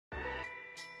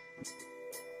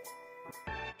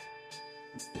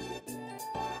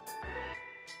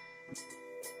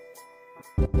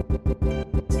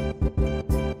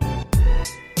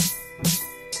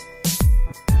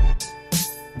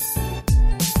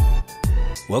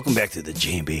Welcome back to the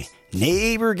J&B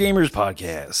Neighbor Gamers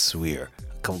Podcast. We are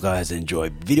a couple guys that enjoy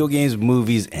video games,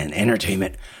 movies, and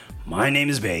entertainment. My name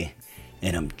is Bay,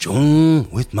 and I'm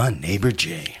joined with my neighbor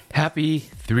Jay. Happy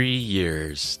 3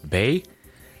 years, Bay.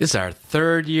 This is our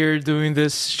third year doing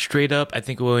this straight up. I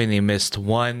think we only missed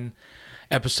one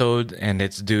episode, and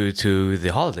it's due to the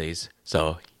holidays.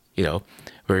 So,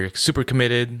 we're super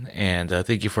committed, and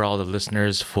thank you for all the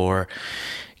listeners for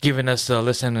giving us a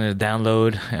listen and a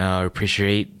download. I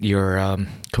appreciate your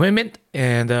commitment,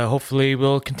 and hopefully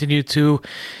we'll continue to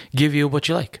give you what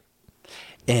you like.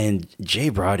 And Jay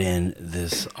brought in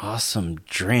this awesome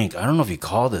drink. I don't know if you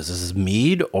call this. This is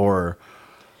mead or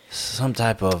some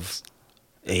type of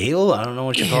ale? I don't know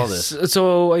what you call this.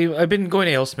 So I've been going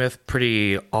to AleSmith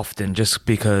pretty often just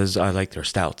because I like their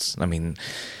stouts. I mean,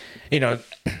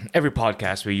 every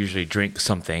podcast we usually drink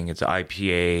something. It's an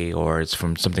IPA or it's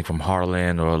from something from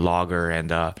Harlan or a lager,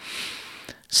 and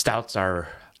stouts are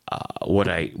what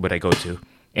I go to.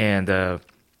 And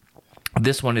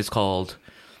this one is called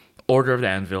Order of the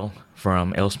Anvil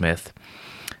from AleSmith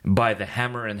by the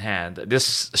Hammer in Hand.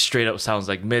 This straight up sounds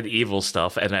like medieval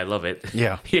stuff, and I love it.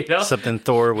 Yeah, something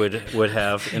Thor would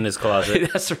have in his closet.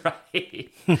 That's right.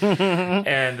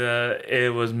 And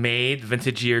it was made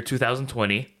vintage year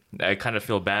 2020. I kind of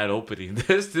feel bad opening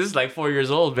this. This is like 4 years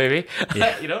old, baby.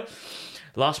 Yeah.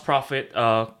 Lost Prophet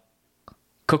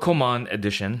Kokomon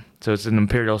edition. So it's an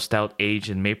imperial stout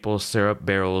aged in maple syrup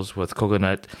barrels with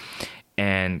coconut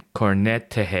and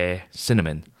corneteje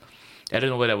cinnamon. I don't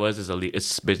know what that was.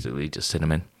 It's basically just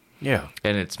cinnamon. Yeah.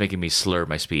 And it's making me slur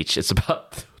my speech. It's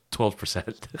about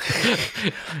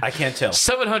 12%. I can't tell.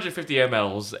 750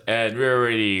 mLs, and we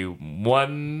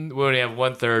only have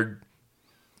 1/3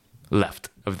 left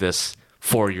of this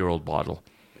 4-year-old bottle.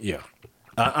 Yeah.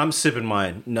 I'm sipping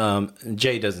mine.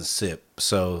 Jay doesn't sip,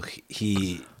 so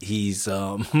he's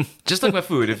just like my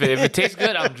food. If it tastes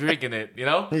good, I'm drinking it.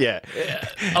 Yeah.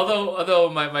 Although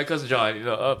my cousin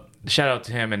John, shout out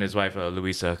to him and his wife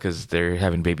Luisa, because they're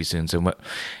having baby soon.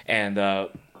 And I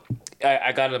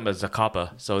got him a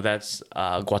Zacapa, so that's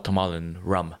Guatemalan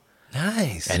rum.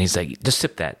 Nice. And he's like, just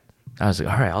sip that. I was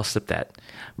like, all right, I'll sip that.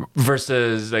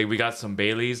 Versus, like, we got some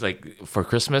Baileys, like, for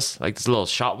Christmas, like these little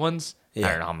shot ones. Yeah.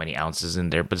 I don't know how many ounces in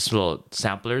there, but it's little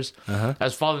samplers. I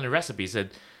was following the recipe. It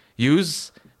said,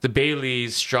 use the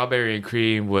Bailey's strawberry and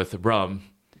cream with rum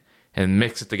and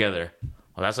mix it together.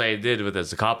 Well, that's what I did with the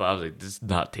Zacapa. I was like, this does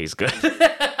not taste good.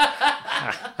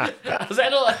 I was like, I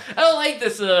don't like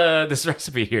this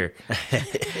recipe here.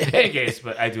 In any case,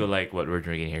 but I do like what we're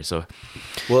drinking here. So,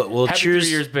 well, happy cheers.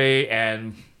 3 years, Bay,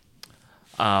 and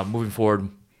moving forward,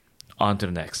 on to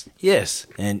the next. Yes,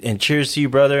 and cheers to you,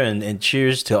 brother, and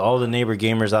cheers to all the neighbor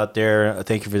gamers out there.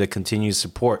 Thank you for the continued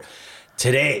support.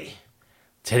 Today,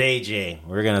 Jay,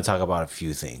 we're going to talk about a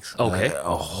few things. Okay.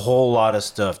 A whole lot of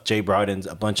stuff. Jay brought in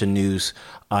a bunch of news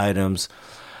items.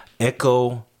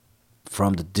 Echo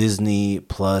from the Disney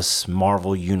Plus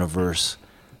Marvel Universe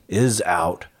is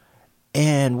out.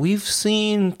 And we've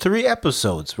seen 3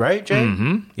 episodes, right, Jay?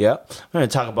 Mm-hmm. Yeah. We're going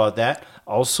to talk about that.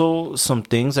 Also, some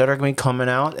things that are going to be coming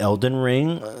out. Elden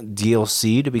Ring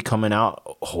DLC to be coming out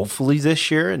hopefully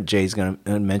this year. And Jay's going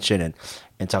to mention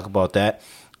and talk about that.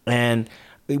 And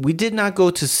we did not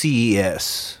go to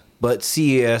CES, but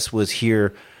CES was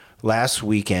here last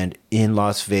weekend in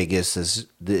Las Vegas.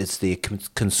 It's the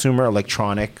Consumer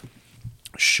Electronics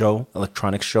Show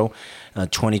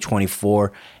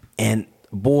 2024. And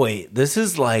boy, this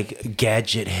is like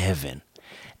gadget heaven.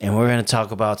 And we're going to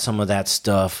talk about some of that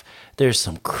stuff. There's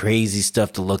some crazy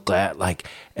stuff to look at, like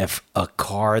if a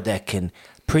car that can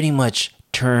pretty much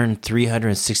turn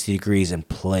 360 degrees in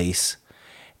place.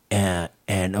 And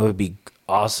it would be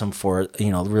awesome for,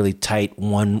 really tight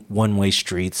one-way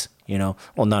streets. Well,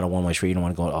 not a one-way street. You don't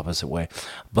want to go the opposite way.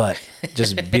 But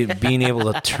just being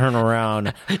able to turn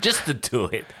around. Just to do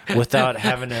it. Without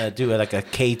having to do like a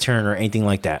K-turn or anything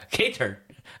like that. K-turn.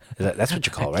 That's what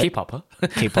you call it, right? K-pop, huh?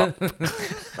 K-pop.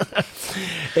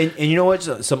 and you know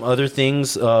what? Some other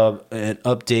things, an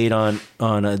update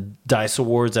on DICE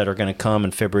Awards that are going to come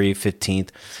on February 15th.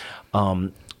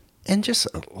 And just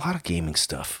a lot of gaming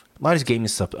stuff. A lot of gaming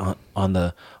stuff on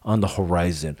the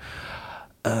horizon.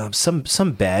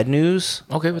 Some bad news.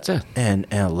 Okay, what's that? And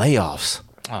layoffs.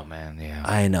 Oh, man, yeah.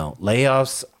 I know.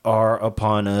 Layoffs are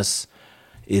upon us.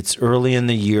 It's early in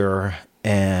the year,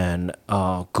 and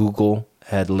Google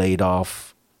had laid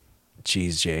off,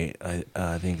 Jay, I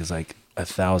think it's like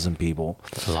 1,000 people.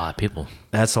 That's a lot of people.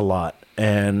 That's a lot.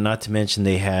 And not to mention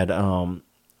they had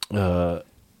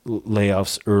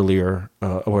layoffs earlier,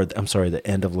 or I'm sorry, the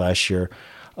end of last year.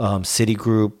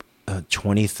 Citigroup,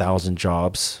 20,000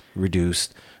 jobs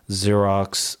reduced.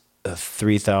 Xerox,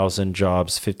 3,000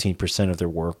 jobs, 15% of their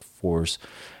workforce.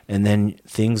 And then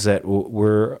things that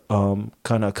we're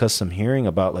kind of accustomed hearing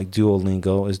about, like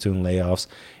Duolingo is doing layoffs,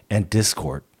 and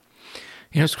Discord.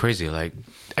 You know, it's crazy. Like,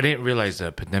 I didn't realize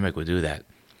the pandemic would do that.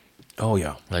 Oh,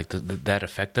 yeah. Like, that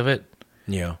effect of it.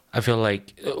 Yeah. I feel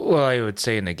like, well, I would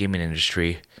say in the gaming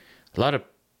industry, a lot of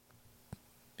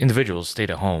individuals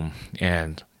stayed at home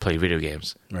and played video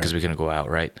games because we couldn't go out,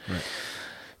 right?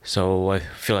 So I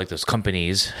feel like those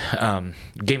companies,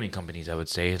 gaming companies, I would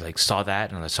say, like saw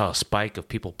that, and I saw a spike of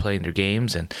people playing their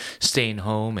games and staying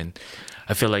home, and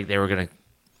I feel like they were gonna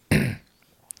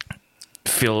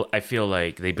I feel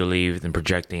like they believed in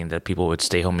projecting that people would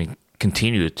stay home and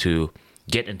continue to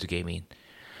get into gaming,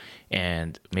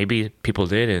 and maybe people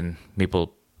did, and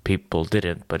people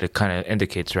didn't, but it kind of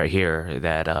indicates right here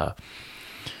that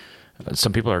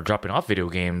some people are dropping off video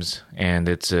games, and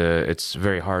it's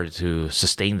very hard to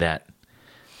sustain that.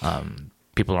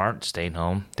 People aren't staying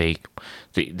home. They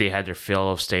had their fill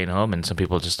of staying home, and some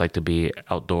people just like to be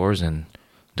outdoors and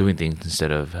doing things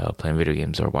instead of playing video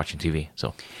games or watching TV.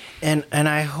 So, and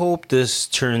I hope this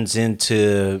turns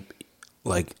into,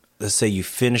 like, let's say you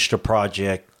finished a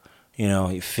project,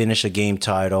 you finish a game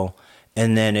title,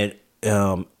 and then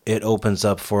it opens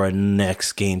up for a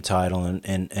next game title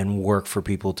and work for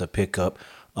people to pick up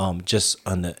just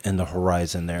in the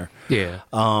horizon there. Yeah.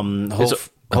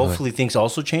 Hopefully things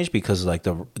also change, because like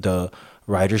the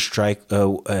writer's strike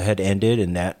had ended,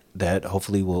 and that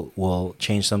hopefully will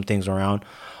change some things around.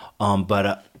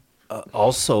 But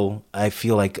also I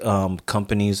feel like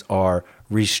companies are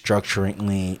restructuring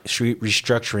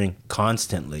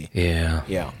constantly. Yeah.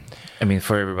 Yeah. I mean,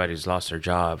 for everybody who's lost their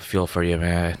job, feel for you,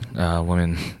 man.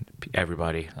 Women,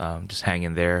 everybody, just hang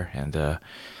in there and do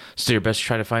your best to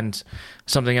try to find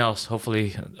something else.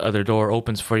 Hopefully, other door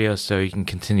opens for you so you can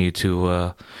continue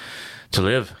to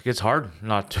live. It gets hard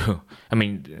not to. I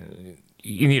mean,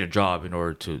 you need a job in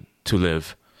order to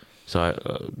live. So,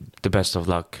 the best of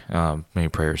luck. Many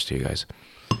prayers to you guys.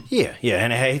 Yeah,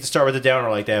 and I hate to start with a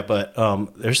downer like that, but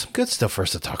there's some good stuff for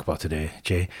us to talk about today,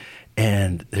 Jay.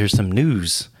 And there's some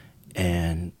news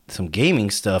and some gaming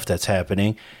stuff that's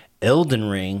happening. Elden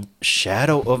Ring,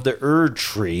 Shadow of the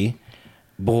Erdtree.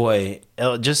 Boy,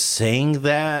 just saying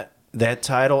that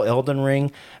title, Elden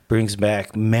Ring, brings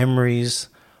back memories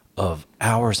of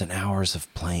hours and hours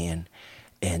of playing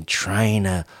and trying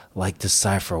to like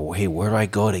decipher, hey, where do I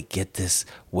go to get this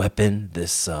weapon,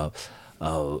 this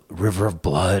River of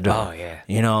Blood? Oh, yeah.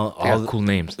 All cool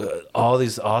names. All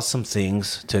these awesome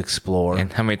things to explore.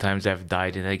 And how many times I've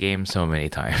died in that game? So many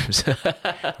times.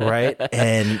 Right?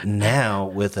 And now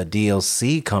with a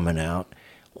DLC coming out,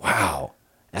 wow,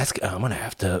 I'm going to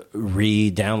have to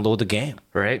re-download the game.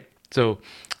 Right? So,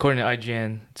 according to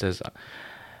IGN, it says,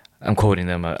 I'm quoting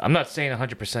them, I'm not saying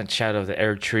 100% Shadow of the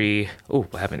Erdtree. Oh,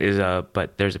 what happened?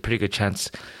 But there's a pretty good chance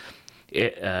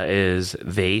it is,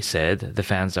 they said, the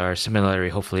fans are similarly,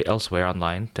 hopefully elsewhere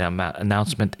online. The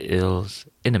announcement is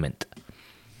imminent.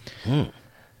 Will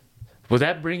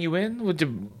that bring you in?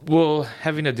 Will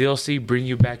having a DLC bring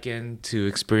you back in to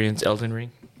experience Elden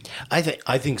Ring? I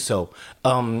think so.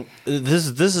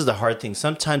 This is the hard thing.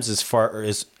 Sometimes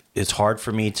it's hard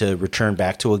for me to return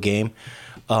back to a game.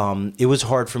 It was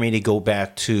hard for me to go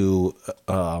back to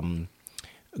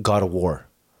God of War.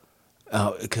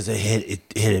 Because it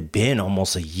had been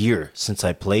almost a year since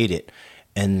I played it,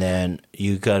 and then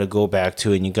you got to go back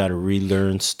to it and you got to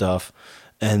relearn stuff,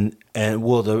 and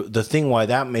well, the thing why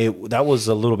that was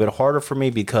a little bit harder for me,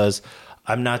 because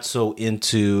I'm not so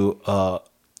into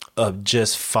of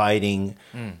just fighting,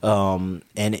 and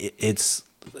it's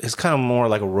kind of more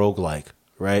like a roguelike,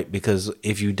 right? Because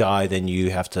if you die, then you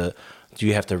have to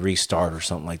restart or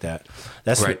something like that.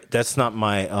 That's right. That's not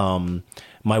my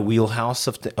my wheelhouse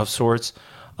of sorts,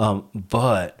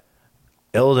 but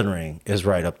Elden Ring is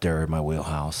right up there in my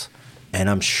wheelhouse, and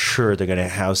I'm sure they're gonna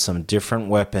have some different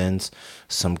weapons,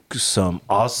 some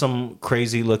awesome,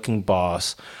 crazy looking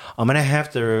boss. I'm gonna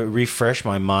have to refresh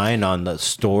my mind on the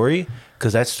story,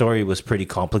 because that story was pretty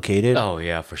complicated. Oh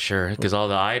yeah, for sure. Because all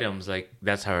the items, like,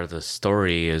 that's how the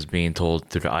story is being told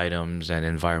through the items and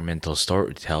environmental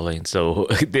storytelling. So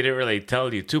they didn't really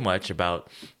tell you too much about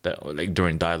like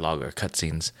during dialogue or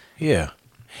cutscenes. Yeah,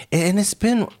 and it's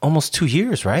been almost 2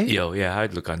 years, right? Yeah,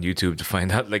 I'd look on YouTube to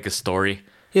find out like a story.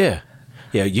 Yeah.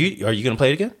 Yeah, are you gonna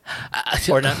play it again?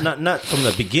 Or not from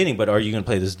the beginning, but are you gonna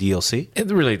play this DLC? It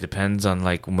really depends on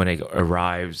like when it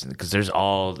arrives, because there's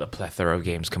all the plethora of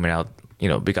games coming out. You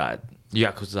know, we got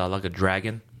Yakuza Like a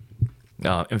Dragon,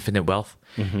 Infinite Wealth,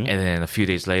 and then a few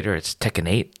days later it's Tekken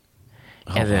 8.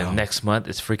 And then next month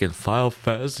it's freaking Final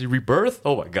Fantasy Rebirth.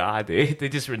 Oh my god, they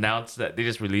just announced that they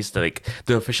just released like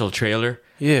the official trailer.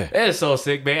 Yeah, it's so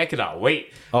sick, man. I cannot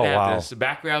wait. Oh they have wow, this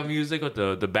background music with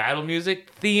the battle music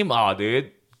theme. Oh,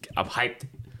 dude, I'm hyped.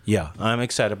 Yeah, I'm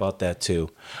excited about that too.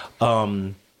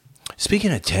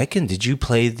 Speaking of Tekken, did you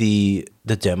play the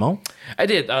demo? I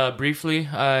did briefly,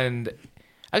 and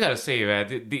I gotta say,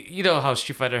 man, you know how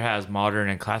Street Fighter has modern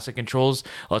and classic controls?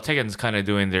 Well, Tekken's kind of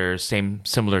doing their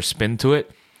similar spin to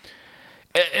it.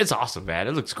 It's awesome, man.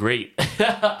 It looks great.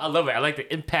 I love it. I like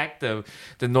the impact of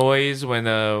the noise when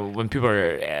people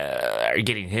are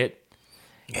getting hit.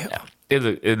 Yeah.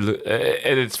 And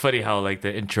it's funny how like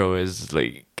the intro is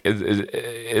like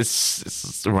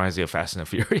it reminds me of Fast and the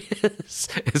Furious.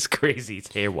 It's crazy.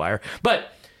 It's haywire,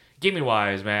 but. Gaming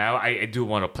wise, man, I do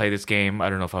want to play this game. I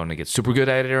don't know if I want to get super good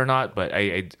at it or not, but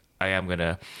I am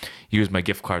gonna use my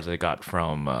gift cards that I got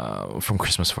from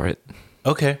Christmas for it.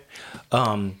 Okay,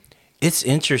 it's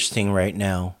interesting right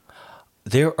now.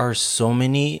 There are so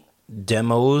many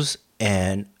demos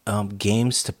and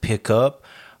games to pick up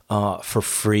for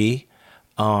free,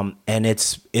 and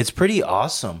it's pretty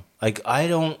awesome. Like, I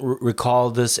don't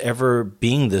recall this ever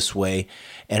being this way,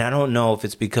 and I don't know if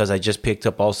it's because I just picked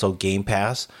up also Game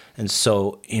Pass, and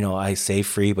so, you know, I say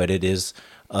free, but it is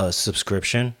a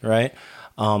subscription, right?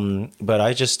 But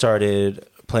I just started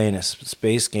playing a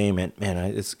space game, and man,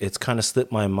 it's kind of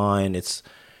slipped my mind. It's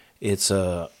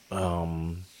one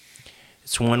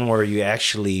where you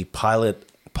actually pilot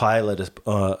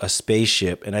a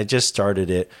spaceship, and I just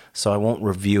started it, so I won't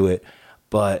review it,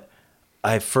 but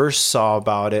I first saw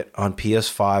about it on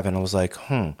PS5, and I was like,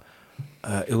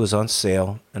 it was on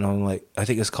sale, and I'm like, I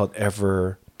think it's called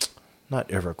not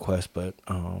EverQuest, but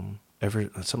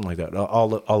something like that.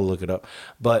 I'll look it up.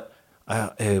 But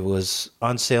it was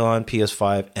on sale on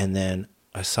PS5, and then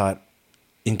I saw it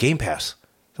in Game Pass.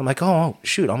 So I'm like, oh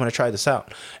shoot, I'm gonna try this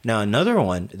out. Now another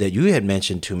one that you had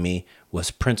mentioned to me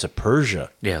was Prince of Persia.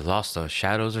 Yeah, Lost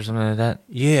Shadows or something like that.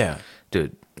 Yeah,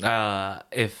 dude.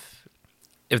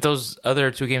 If those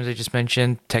other two games I just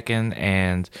mentioned, Tekken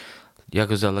and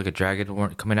Yakuza Like a Dragon,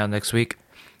 weren't coming out next week,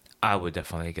 I would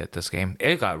definitely get this game.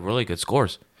 It got really good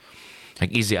scores.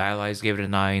 Like Easy Allies gave it a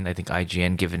 9. I think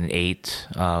IGN gave it an 8.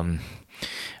 I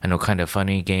know Kind of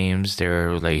Funny Games,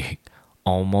 they're like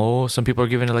almost, some people are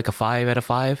giving it like a 5 out of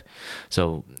 5.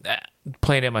 So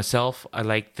playing it myself, I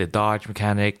like the dodge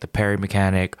mechanic, the parry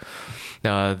mechanic.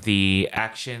 The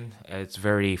action, it's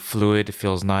very fluid. It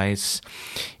feels nice.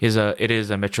 It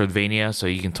is a Metroidvania, so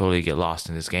you can totally get lost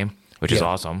in this game, which is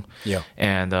awesome. Yeah.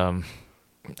 And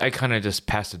I kind of just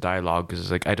passed the dialogue because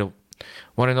like I don't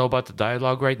want to know about the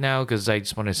dialogue right now because I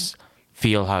just want to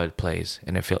feel how it plays,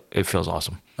 and it feels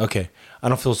awesome. Okay, I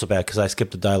don't feel so bad because I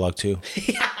skipped the dialogue too.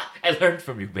 Yeah, I learned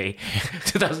from you, May.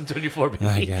 2024, baby.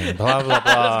 Okay. Blah blah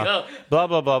blah. Blah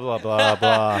blah blah blah blah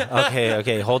blah.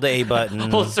 Okay. Hold the A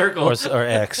button. Hold circle or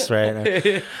X, right?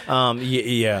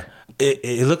 Yeah.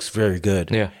 It looks very good.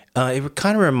 Yeah. It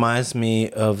kind of reminds me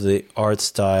of the art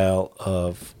style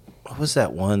of, what was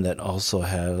that one that also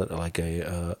had like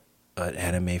an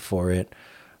anime for it?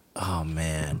 Oh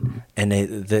man! And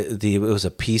it was a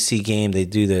PC game. They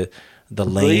do the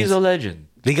lanes. Blaze of Legend.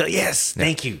 Yes,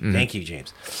 thank you, thank you,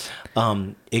 James.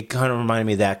 It kind of reminded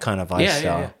me of that kind of style.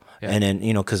 Yeah. And then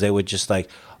because they would just like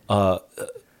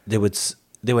they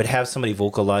would have somebody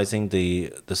vocalizing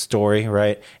the story,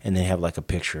 right, and they have like a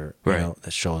picture,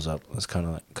 that shows up. It's kind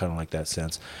of like that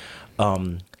sense.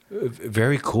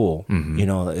 Very cool.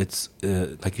 Mm-hmm. It's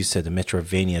like you said, the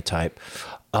Metroidvania type.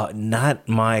 Not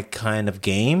my kind of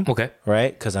game. Okay.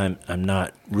 Right? Because I'm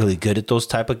not really good at those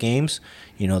type of games.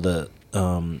 The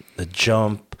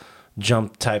jump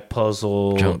type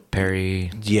puzzle. Jump,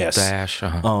 parry, yes. dash.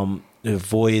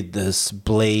 Avoid this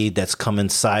blade that's coming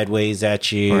sideways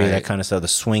at you. Right. That kind of stuff. The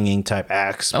swinging type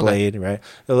axe blade. Right.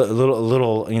 A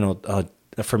little.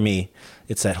 For me,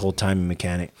 it's that whole timing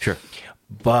mechanic. Sure.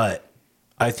 But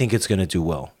I think it's going to do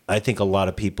well. I think a lot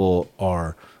of people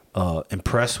are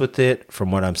impressed with it. From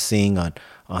what I'm seeing on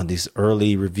these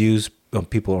early reviews,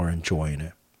 people are enjoying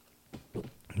it.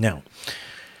 Now,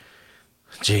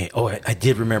 Jay, I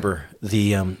did remember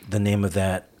the name of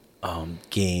that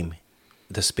game.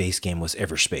 The space game was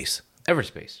Everspace.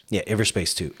 Everspace. Yeah,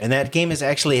 Everspace 2. And that game has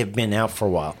actually have been out for a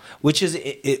while, which is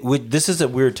this is a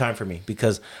weird time for me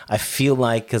because I feel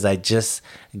like because I just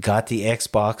got the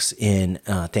Xbox in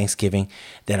Thanksgiving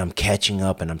that I'm catching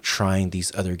up and I'm trying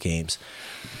these other games.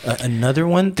 Another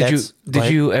one Did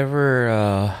you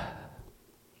ever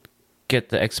get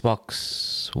the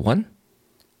Xbox One?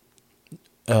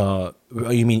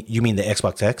 You mean the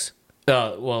Xbox X?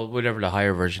 Well, whatever the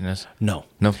higher version is. No.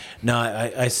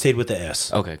 I stayed with the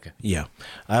S. Okay. Yeah,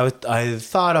 I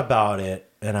thought about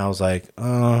it and I was like,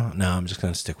 no, I'm just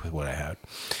gonna stick with what I had.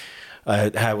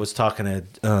 I was talking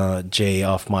to Jay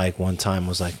off mic one time.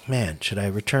 Was like, man, should I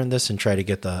return this and try to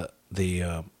get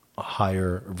the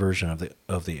higher version of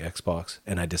the Xbox?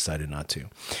 And I decided not to.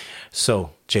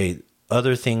 So Jay,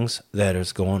 other things that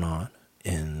is going on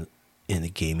in the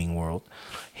gaming world,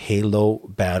 Halo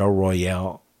Battle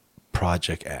Royale.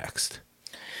 Project Axed.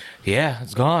 Yeah,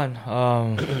 it's gone.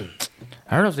 I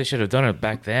don't know if they should have done it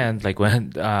back then, like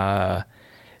when, when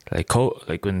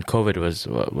COVID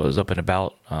was up and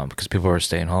about, because people were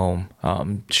staying home.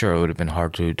 Sure, it would have been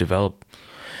hard to develop,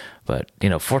 but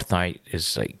Fortnite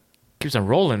is keeps on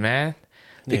rolling, man.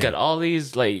 They got all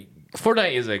these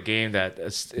Fortnite is a game that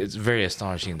it's very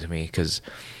astonishing to me because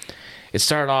it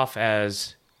started off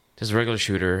as just a regular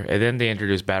shooter, and then they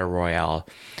introduced Battle Royale.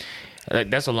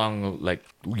 That's a long,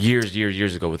 years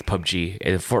ago with PUBG.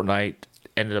 And Fortnite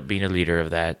ended up being a leader of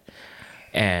that.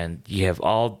 And you have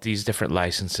all these different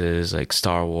licenses like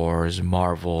Star Wars,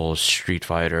 Marvel, Street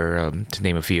Fighter, to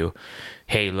name a few,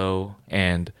 Halo,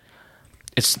 and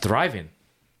it's thriving.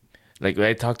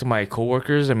 I talked to my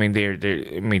coworkers. I mean, they're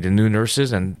the new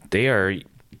nurses, and they are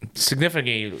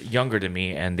significantly younger than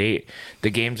me. And the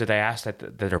games that I asked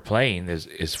that they're playing is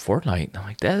Fortnite. I'm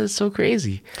like, that is so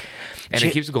crazy. And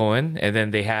it keeps going, and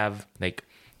then they have they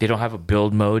don't have a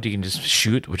build mode. You can just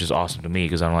shoot, which is awesome to me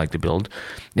because I don't like to build.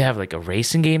 They have a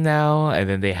racing game now, and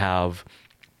then they have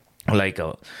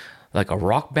a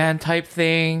rock band type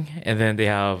thing, and then they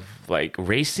have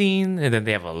racing, and then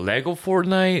they have a Lego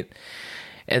Fortnite,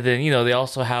 and then they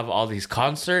also have all these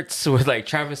concerts with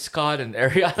Travis Scott and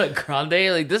Ariana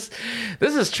Grande. This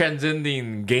is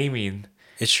transcending gaming.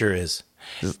 It sure is.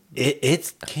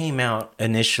 It came out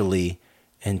initially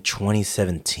in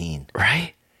 2017,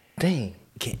 right? Dang,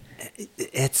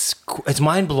 it's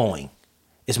mind blowing.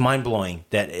 It's mind blowing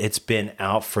that it's been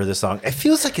out for this long. It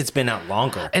feels like it's been out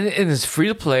longer, and it's free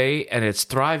to play, and it's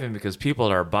thriving because people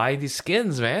are buying these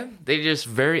skins. Man, they're just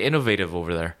very innovative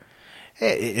over there.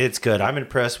 It's good. I'm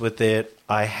impressed with it.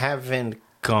 I haven't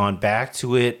gone back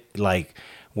to it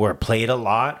where I played a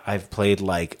lot. I've played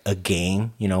a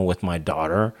game, with my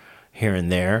daughter here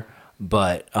and there,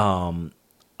 but I'm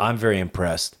very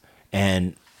impressed.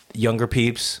 And younger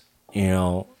peeps,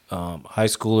 high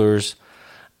schoolers,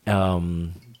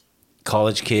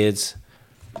 college kids,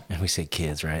 and we say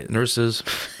kids, right? Nurses,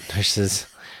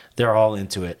 they're all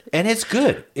into it. And it's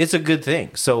good. It's a good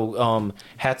thing. So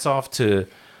hats off to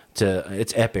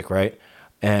it's epic, right?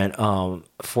 And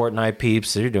Fortnite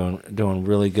peeps, they're doing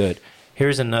really good.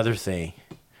 Here's another thing.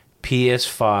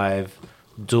 PS5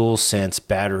 DualSense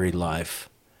battery life.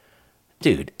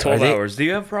 Dude, 12 hours. Do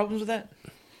you have problems with that?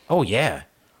 Oh, yeah.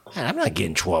 Man, I'm not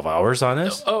getting 12 hours on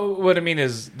this. Oh, what I mean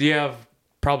is, do you have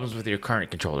problems with your current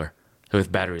controller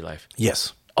with battery life?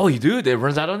 Yes. Oh, you do? It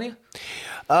runs out on you?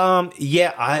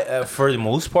 Yeah. I for the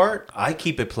most part, I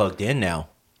keep it plugged in now.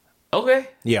 Okay.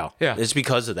 Yeah. It's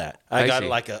because of that. I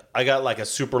got a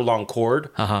super long cord,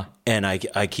 and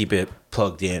I keep it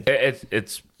plugged in.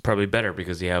 It's probably better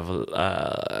because you have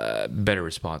a better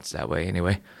response that way.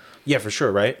 Anyway. Yeah, for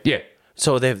sure. Right. Yeah.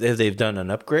 So they've done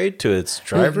an upgrade to its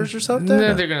drivers or something?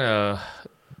 No, they're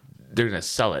gonna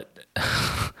sell it.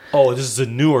 Oh, this is a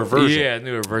newer version. Yeah, a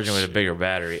newer version with a bigger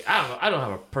battery. I don't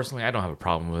have a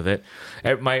problem with it.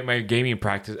 My gaming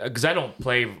practice, because I don't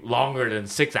play longer than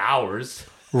 6 hours.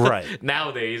 Right.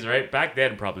 Nowadays, right? Back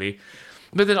then, probably.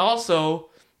 But then also,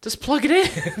 just plug it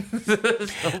in.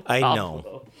 So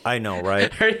I know, right?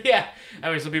 Yeah.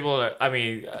 I mean, some people,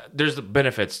 there's the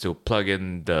benefits to plug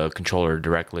in the controller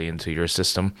directly into your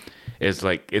system. It's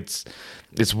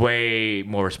it's way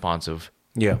more responsive.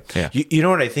 Yeah. You know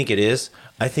what I think it is?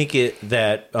 I think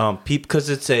that because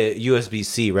it's a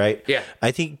USB-C, right? Yeah.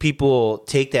 I think people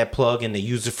take that plug and they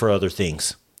use it for other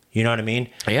things. You know what I mean?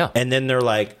 Yeah. And then they're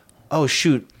like, oh,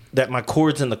 shoot, that my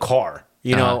cord's in the car.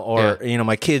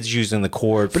 My kid's using the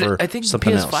cord for I think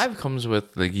something PS5 else. comes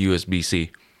with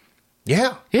USB-C.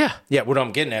 Yeah. Yeah. Yeah, what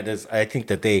I'm getting at is I think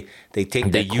that they take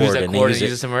They that use cord that and cord they and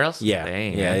use it somewhere else? Yeah.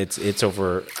 Dang, yeah, man. it's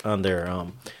over on their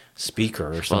speaker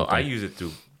or something. Well, I use it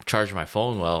to charge my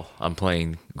phone while I'm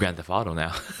playing Grand Theft Auto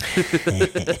now.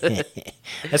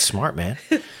 That's smart, man.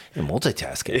 You're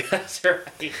multitasking. That's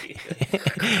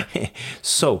right.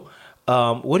 So,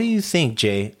 what do you think,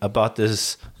 Jay, about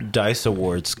this DICE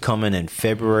Awards coming in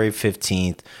February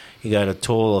 15th? You got a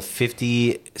total of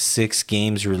 56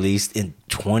 games released in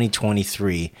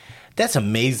 2023. That's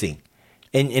amazing.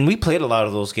 And we played a lot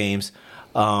of those games.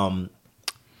 Wow.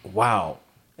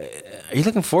 Are you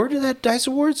looking forward to that DICE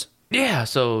Awards? Yeah,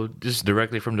 so this is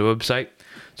directly from the website.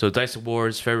 So DICE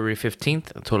Awards, February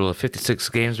 15th. A total of 56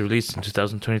 games released in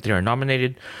 2023 are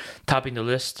nominated. Topping the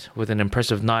list with an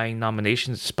impressive 9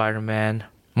 nominations,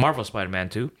 Marvel Spider-Man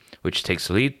 2, which takes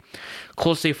the lead.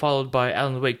 Closely followed by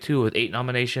Alan Wake 2 with 8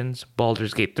 nominations,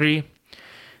 Baldur's Gate 3,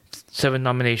 7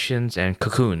 nominations, and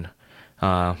Cocoon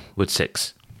with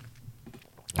 6.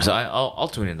 So I'll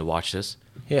tune in to watch this.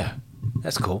 Yeah,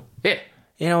 that's cool. Yeah.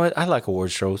 You know what? I like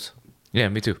award shows. Yeah,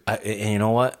 me too. And you know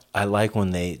what? I like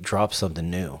when they drop something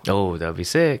new. Oh, that'd be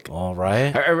sick. All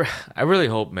right. I really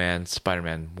hope, man,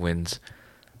 Spider-Man wins.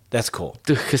 That's cool.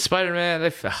 Dude, because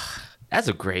Spider-Man, that's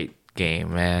a great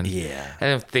game, man. Yeah. I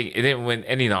don't think it didn't win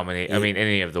any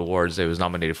any of the awards it was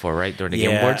nominated for, right? During the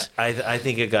Game Awards. I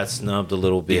think it got snubbed a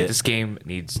little bit. Yeah, this game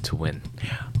needs to win.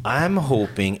 I'm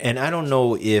hoping, and I don't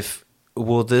know if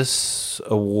will this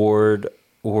award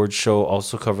show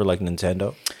also cover like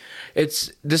Nintendo?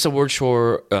 This award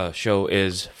show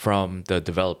is from the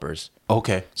developers.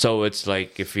 Okay. So it's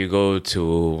like if you go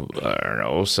to, I don't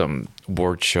know, some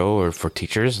award show or for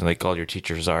teachers, and like all your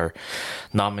teachers are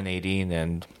nominating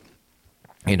and,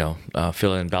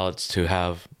 fill in ballots to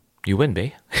have you win,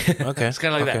 bae. Okay. It's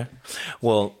kind of like that.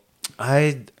 Well,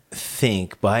 I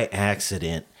think by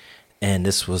accident, and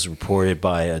this was reported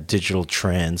by Digital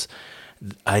Trends,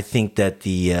 I think that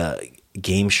the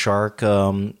Game Shark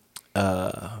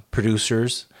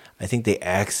producers, I think they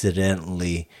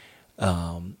accidentally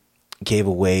gave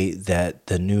away that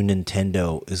the new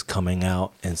Nintendo is coming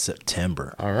out in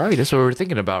September. All right, that's what we're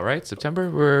thinking about, right?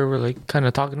 September, we're like kind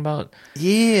of talking about.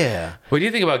 Yeah. What do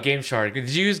you think about Game Shark? Did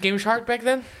you use Game Shark back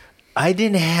then? I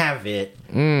didn't have it.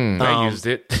 I used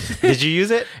it. Did you use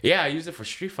it? Yeah, I used it for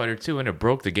Street Fighter 2, and it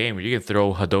broke the game. You can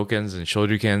throw Hadokens and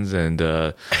Shoryukens and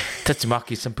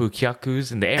Tatsumaki Senpu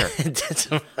Kyakus in the air.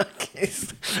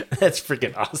 That's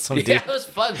freaking awesome, dude. Yeah, it was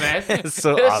fun, man. It's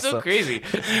so it was awesome. so crazy.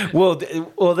 Well,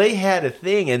 they had a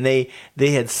thing, and they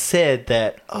had said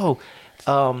that,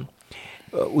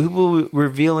 we will be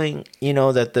revealing,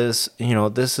 that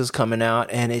this is coming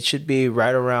out, and it should be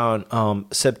right around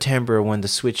September when the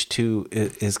Switch 2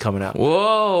 is coming out.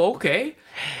 Whoa, okay.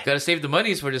 Got to save the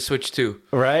monies for the Switch 2.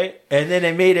 Right? And then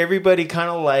it made everybody kind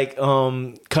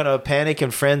of panic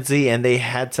and frenzy, and they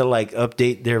had to like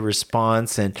update their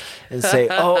response and say,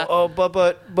 but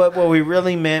what we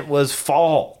really meant was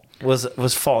fall.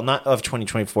 Was fall, not of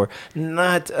 2024,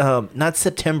 not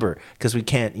September, because we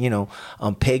can't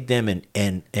peg them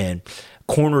and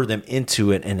corner them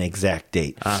into an exact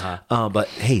date. But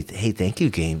hey, thank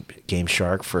you, Game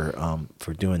Shark, for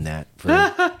doing that,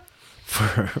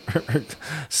 for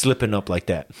slipping up like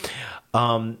that.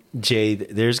 Jay,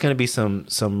 there's gonna be some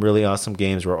really awesome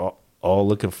games. We're all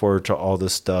looking forward to all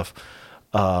this stuff.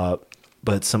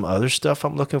 But some other stuff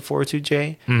I'm looking forward to,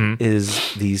 Jay,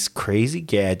 is these crazy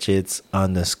gadgets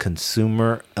on this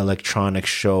Consumer Electronics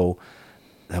Show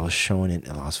that was shown in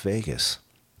Las Vegas.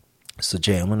 So,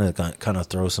 Jay, I'm going to kind of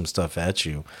throw some stuff at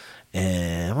you.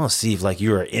 And I'm going to see if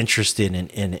you are interested in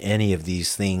any of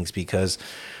these things. Because,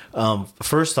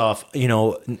 first off,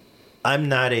 I'm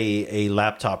not a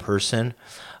laptop person.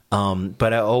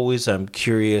 But I'm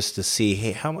curious to see,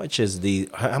 hey, how much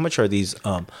are these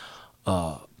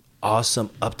awesome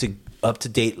up to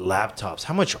date laptops?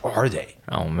 How much are they?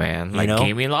 Oh man,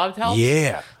 gaming laptops?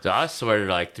 Yeah. So I swear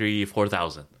like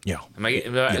 3,000-4,000. Yeah.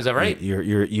 Is that right?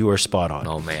 You are spot on.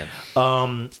 Oh man.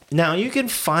 Now you can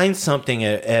find something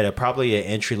at probably an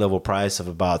entry level price of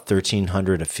about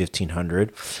 $1,300 to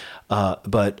 $1,500.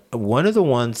 But one of the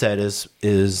ones that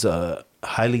is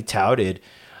highly touted,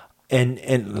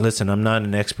 and listen, I'm not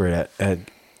an expert at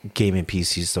gaming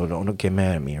PCs, so don't get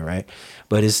mad at me, all right?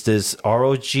 But it's this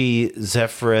ROG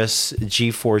Zephyrus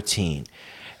G14,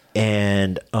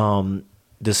 and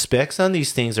the specs on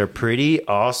these things are pretty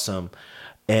awesome,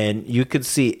 and you could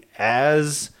see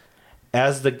as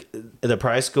the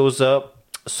price goes up,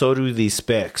 so do the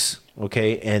specs,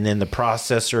 okay? And then the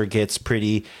processor gets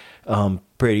pretty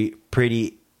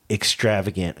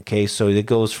extravagant, okay? So it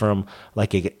goes from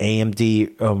like an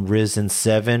AMD Ryzen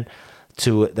 7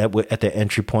 to that at the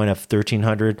entry point of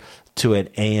 1,300 to an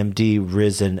AMD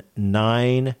Ryzen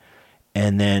 9,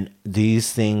 and then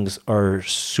these things are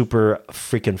super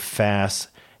freaking fast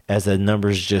as the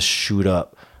numbers just shoot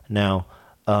up. Now,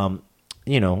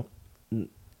 you know,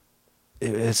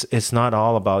 it's not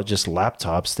all about just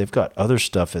laptops. They've got other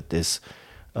stuff at this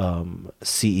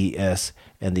CES,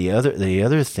 and the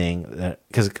other thing that,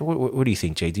 because what do you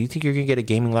think, Jay? Do you think you're gonna get a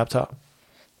gaming laptop?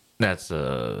 That's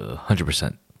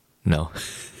 100%. No.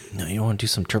 No, you don't want to do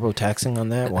some turbo taxing on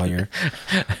that while you're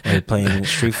playing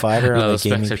Street Fighter on the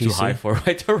gaming specs are PC? too high for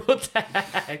my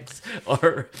TurboTax.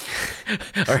 or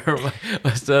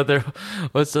what's the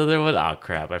other one? Oh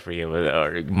crap, I forget what.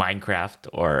 Or Minecraft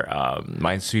or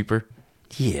Minesweeper.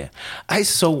 Yeah, I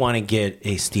so want to get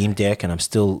a Steam Deck, and I'm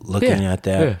still looking at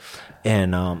that. Yeah.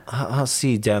 And I'll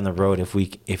see down the road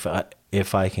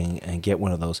if I can get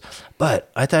one of those.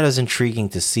 But I thought it was intriguing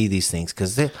to see these things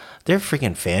because they're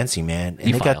freaking fancy, man.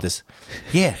 And they got this,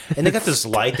 and they got this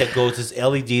light that goes, this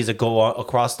LEDs that go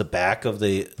across the back of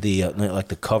the like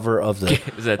the cover of the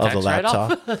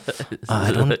laptop.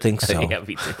 I don't think so. Yeah,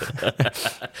 me too.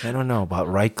 I don't know about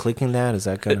right clicking that. Is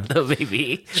that gonna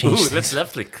Maybe. Change Ooh, let's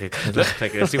left click. Let's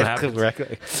click and see what happens.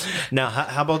 Now,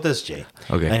 how about this, Jay?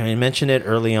 Okay. I mentioned it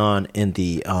early on in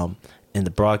the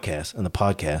broadcast, in the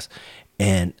podcast,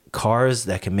 and cars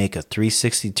that can make a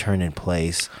 360 turn in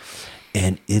place,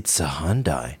 and it's a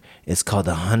Hyundai. It's called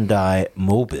the Hyundai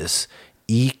Mobis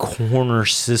E-Corner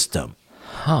System.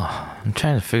 I'm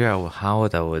trying to figure out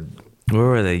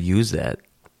where would they use that?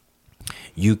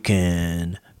 You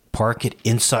can park it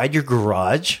inside your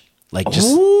garage, like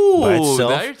just Ooh, by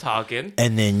itself. now you're talking.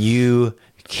 And then you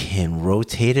can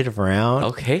rotate it around.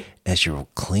 Okay. As you're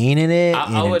cleaning it.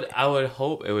 I would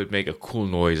hope it would make a cool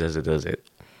noise as it does it.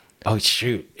 Oh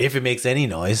shoot! If it makes any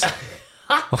noise.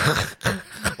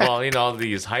 Well, all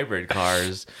these hybrid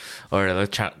cars or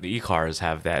the e-cars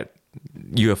have that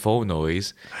UFO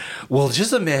noise. Well,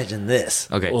 just imagine this.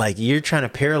 Okay. Like you're trying to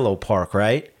parallel park,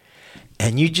 right?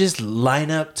 And you just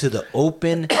line up to the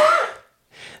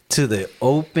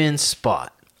open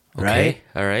spot, right? Okay.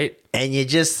 All right. And you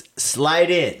just slide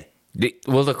in.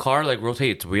 Will the car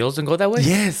rotate its wheels and go that way?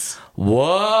 Yes.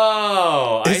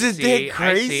 Whoa! Isn't that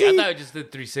crazy? I thought it just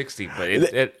did 360, but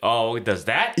it does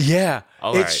that? Yeah.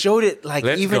 All it right. showed it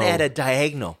Let's even go. at a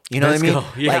diagonal. You know Let's what I mean? go.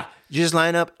 Yeah. Like you just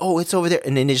line up. Oh, it's over there,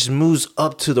 and then it just moves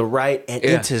up to the right and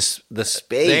into the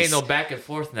space. There ain't no back and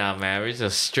forth now, man. We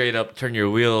just straight up turn your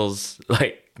wheels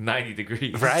 90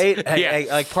 degrees. Right? Yeah.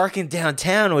 Like parking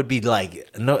downtown would be nothing.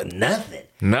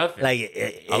 Nothing.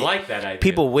 I like that idea.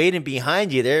 People waiting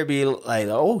behind you, there'd be like,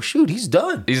 "Oh shoot, he's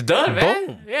done. He's done, man.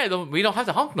 Boom. Yeah, we don't have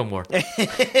to honk no more.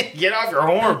 Get off your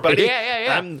horn, buddy.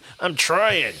 Yeah. I'm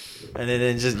trying." And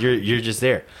then just you're just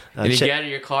there. And you get out of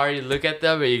your car, you look at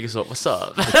them, and you go, "What's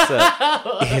up?"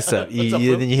 What's up?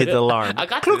 Then you hit the alarm. I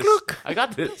got Clook, this. clook. I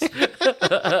got this.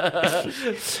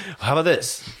 How about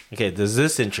this? Okay, does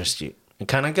this interest you? It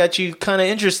kind of got you kind of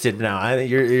interested now.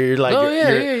 You're like,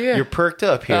 you're perked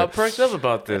up here. Perked up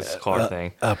about this car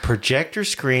thing. Projector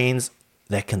screens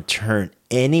that can turn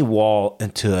any wall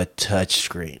into a touch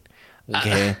screen.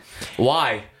 Okay,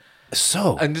 Why?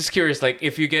 so I'm just curious.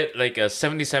 If you get a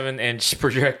 77-inch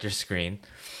projector screen,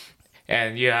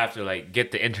 and you have to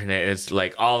get the internet, and it's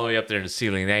all the way up there in the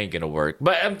ceiling, that ain't gonna work.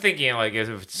 But I'm thinking if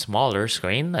it's smaller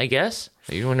screen, I guess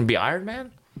you want to be Iron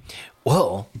Man.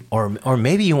 well, or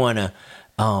maybe you want to,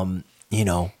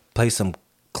 play some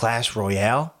Clash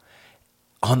Royale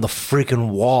on the freaking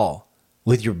wall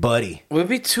with your buddy. Would it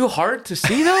be too hard to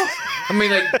see though? I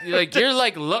mean, you're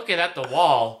looking at the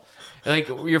wall, and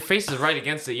your face is right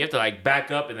against it. You have to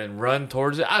back up and then run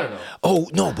towards it. I don't know. Oh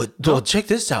no, but check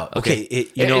this out. Okay,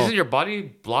 isn't your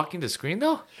body blocking the screen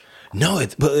though? no,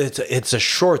 it's a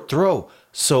short throw.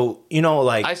 So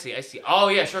I see. Oh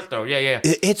yeah, short throw. Yeah.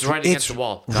 It's right against the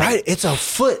wall. Right, it's a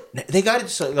foot. They got it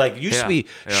so used to be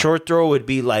short throw would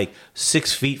be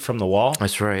 6 feet from the wall.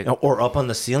 That's right. Or up on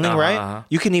the ceiling, right?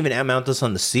 You can even mount this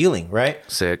on the ceiling, right?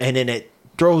 Sick. And then it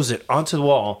throws it onto the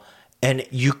wall, and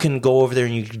you can go over there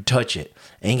and you can touch it,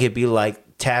 and you can be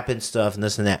tapping stuff and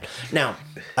this and that. Now,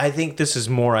 I think this is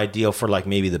more ideal for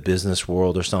maybe the business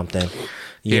world or something.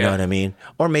 You know what I mean?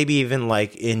 Or maybe even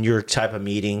in your type of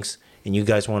meetings, and you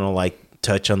guys want to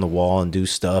touch on the wall and do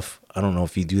stuff. I don't know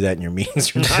if you do that in your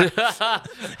meetings or not.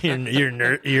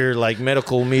 your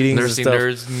medical meetings, nursing and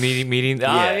nerds meeting.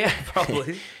 Yeah,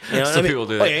 probably. Some people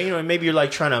do that. Oh, yeah, maybe you're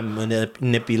trying to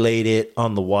manipulate it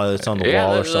on the wall. It's on the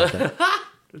wall or something.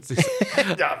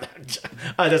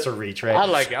 That's a reach, right? I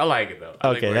like it though.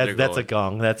 Okay, that's a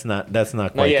gong. That's not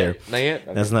quite there. Not yet.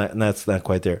 Okay. That's not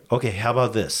quite there. Okay, how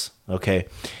about this? Okay,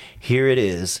 here it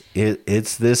is.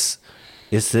 It's this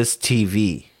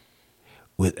TV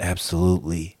with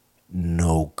absolutely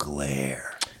no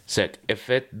glare. Sick. If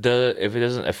it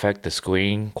doesn't affect the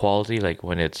screen quality,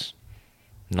 when it's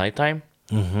nighttime,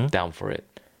 down for it.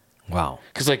 Wow.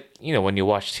 Because, like, you know, when you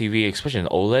watch TV, especially in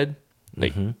OLED,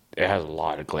 like, it has a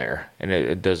lot of glare, and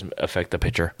it does affect the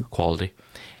picture quality.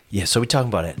 Yeah, so we're talking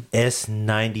about an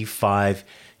S95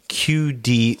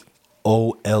 QD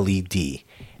OLED.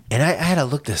 And I had to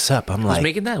look this up. I'm Who's like,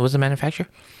 making that? What's the manufacturer?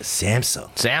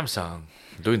 Samsung, Samsung.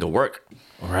 Doing the work.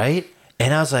 right?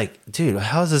 And I was like, dude,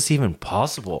 how is this even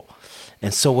possible?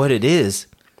 And so what it is,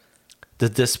 the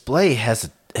display has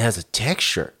a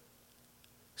texture.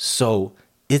 So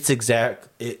it's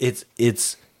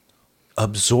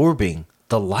absorbing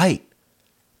the light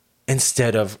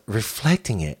instead of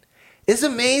reflecting it. It's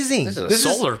amazing. This is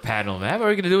a solar panel, man. What are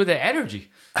we going to do with that energy?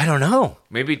 I don't know.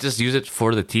 Maybe just use it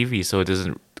for the TV so it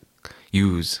doesn't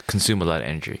consume a lot of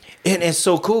energy. And it's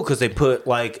so cool because they put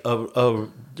like a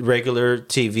regular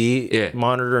TV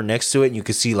monitor next to it, and you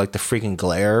can see like the freaking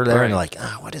glare there. Right. And you're like,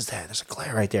 what is that? There's a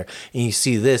glare right there. And you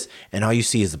see this, and all you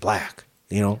see is the black.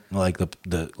 You know, like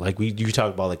you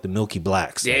talk about like the milky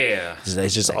blacks. Yeah. Like,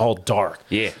 it's just all dark.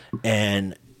 Yeah.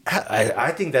 And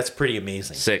I think that's pretty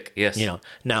amazing. Sick. Yes. You know,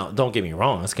 now don't get me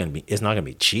wrong. It's not gonna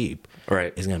be cheap.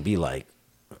 Right. It's gonna be like,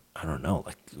 I don't know,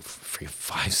 like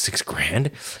 $5-6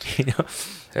 grand. You know,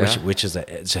 Yeah. which is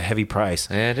it's a heavy price.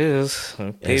 Yeah, it is.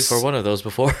 I paid for one of those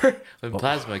before when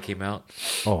Plasma came out.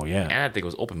 Oh yeah, And I think it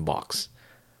was open box.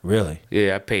 really?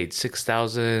 Yeah, I paid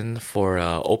 $6,000 for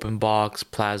open box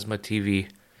Plasma TV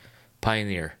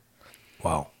Pioneer.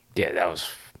 Wow. Yeah, that was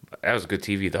a good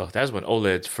TV though. That was when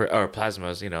OLEDs or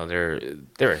Plasmas, you know,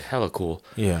 they're hella cool.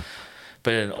 Yeah.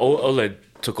 But then OLED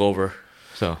took over.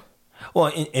 So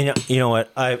Well, and you know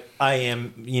what? I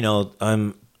am, you know,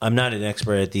 I'm not an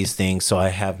expert at these things, so I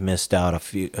have missed out a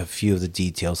few of the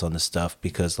details on the stuff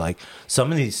because like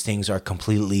some of these things are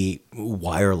completely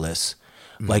wireless.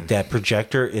 Like that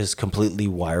projector is completely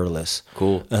wireless.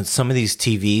 Cool. And some of these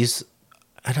TVs,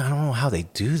 I don't know how they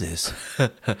do this.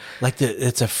 Like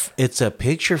it's a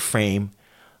picture frame.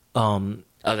 oh,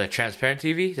 the transparent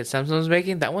TV that Samsung's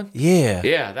making, that one? Yeah.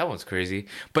 Yeah, that one's crazy.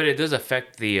 But it does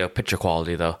affect the picture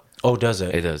quality though. Oh, does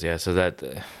it? It does, yeah. So that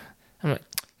I'm like,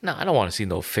 no, I don't want to see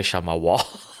no fish on my wall.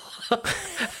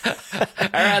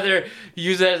 I'd rather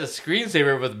use it as a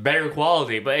screensaver with better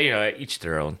quality, but you know, each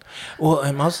their own. Well,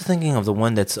 I'm also thinking of the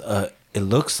one that's it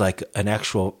looks like an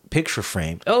actual picture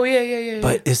frame. Oh yeah.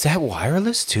 But is that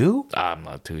wireless too? I'm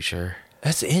not too sure.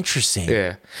 That's interesting.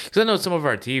 Yeah, because I know some of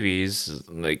our TVs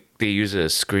like they use it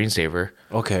as screensaver,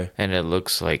 Okay. and it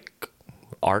looks like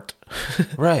art.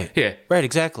 Right. Yeah. Right,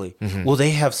 exactly. Well,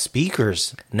 they have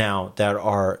speakers now that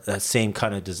are that same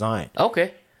kind of design.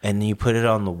 Okay. And then you put it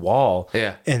on the wall.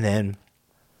 Yeah. And then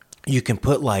you can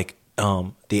put like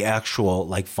the actual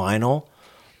like vinyl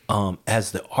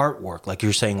as the artwork. Like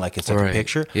you're saying like it's like a Right.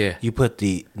 picture. Yeah. You put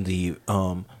the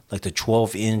like the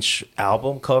 12-inch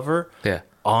album cover Yeah.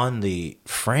 on the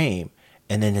frame,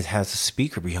 and then it has a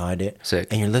speaker behind it. Sick.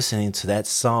 And you're listening to that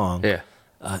song. Yeah.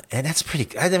 And that's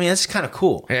pretty. I mean, that's kind of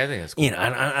cool. Yeah, I think that's cool. You know,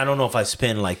 I don't know if I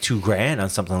spend like $2,000 on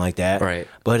something like that. Right.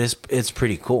 But it's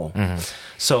pretty cool.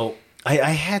 So I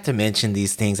had to mention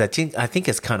these things. I think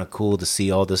it's kind of cool to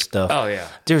see all this stuff. Oh, yeah.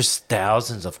 There's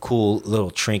thousands of cool little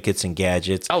trinkets and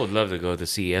gadgets. I would love to go to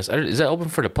CES. Is that open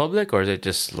for the public or is it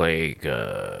just like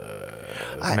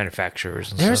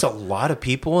manufacturers? And There's stuff? a lot of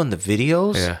people in the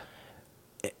videos. Yeah.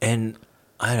 And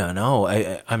I don't know.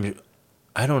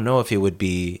 I don't know if it would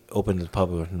be open to the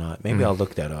public or not. Maybe I'll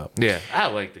look that up. Yeah, I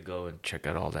like to go and check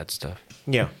out all that stuff.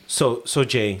 Yeah. So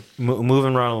Jay,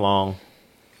 moving right along,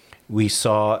 we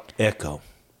saw Echo.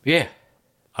 Yeah.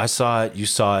 I saw it. You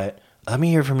saw it. Let me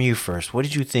hear from you first. What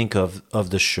did you think of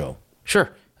the show?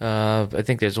 Sure. I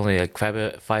think there's only like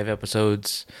five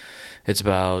episodes. It's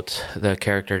about the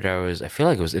character that I feel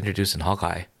like it was introduced in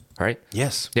Hawkeye, right?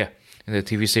 Yes. Yeah, in the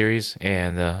TV series,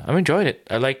 and I'm enjoying it.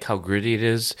 I like how gritty it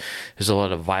is. There's a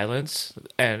lot of violence,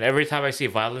 and every time I see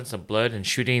violence and blood and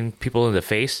shooting people in the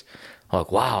face, I'm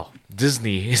like, wow,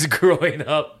 Disney is growing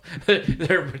up.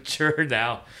 They're mature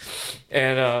now,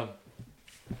 and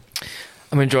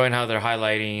I'm enjoying how they're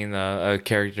highlighting a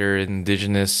character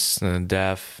indigenous and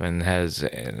deaf and has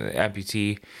an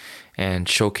amputee, and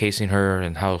showcasing her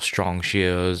and how strong she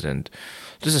is, and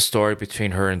just a story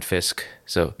between her and Fisk.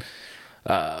 So.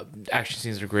 Action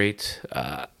scenes are great.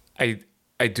 I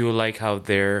do like how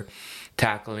they're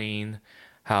tackling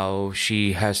how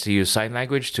she has to use sign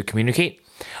language to communicate.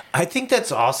 I think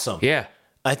that's awesome. Yeah.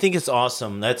 I think it's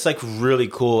awesome. That's like really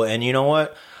cool. And you know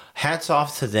what? Hats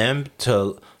off to them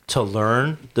to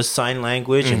learn the sign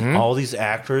language and all these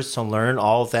actors to learn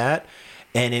all of that.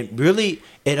 And it really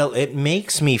it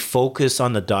makes me focus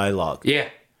on the dialogue. Yeah.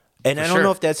 And I don't know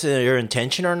if that's their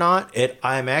intention or not.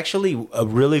 I'm actually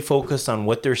really focused on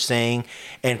what they're saying,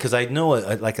 and because I know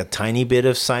like a tiny bit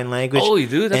of sign language. Oh, you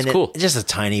do? That's cool. Just a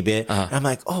tiny bit. And I'm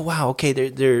like, oh wow, okay,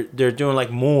 they're doing like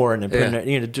more, and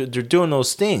they're doing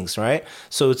those things, right?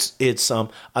 So it's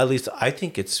at least I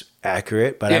think it's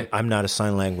accurate, but I'm not a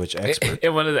sign language expert.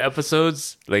 In one of the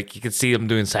episodes, like you could see them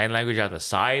doing sign language on the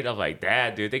side. I'm like,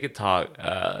 Dad, dude, they could talk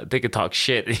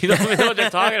shit. You don't even know what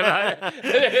they're talking about.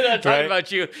 They're not talking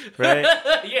about you, right?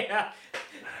 Yeah.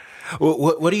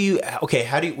 What do you?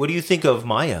 Okay, what do you think of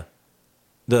Maya,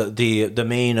 the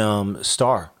main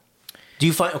star? Do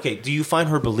you find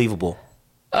her believable?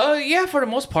 Yeah, for the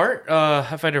most part,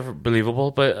 I find her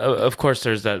believable. But of course,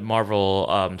 there's that Marvel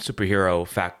superhero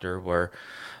factor where,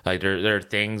 like, there are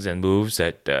things and moves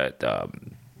that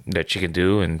she can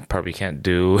do and probably can't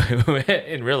do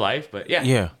in real life. But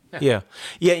yeah.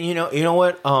 You know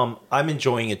what? I'm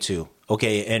enjoying it too.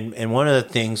 Okay, and one of the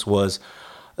things was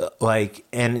like,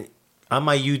 and on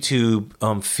my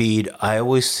YouTube feed, I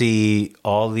always see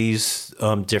all these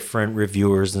different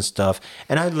reviewers and stuff,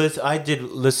 and I did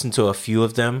listen to a few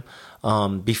of them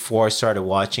before I started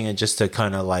watching it, just to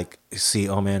kind of like see,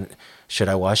 oh man, should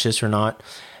I watch this or not?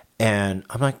 And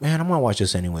I'm like, man, I'm gonna watch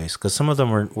this anyways, because some of them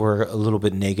were a little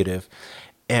bit negative,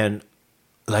 and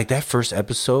like that first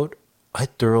episode, I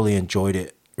thoroughly enjoyed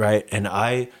it, right? And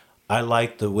I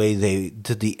liked the way they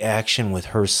did the action with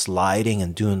her sliding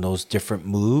and doing those different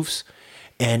moves.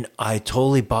 And I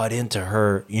totally bought into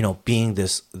her, being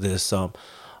this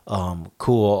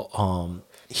cool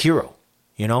hero,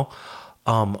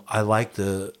 I like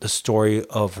the story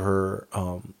of her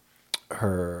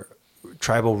her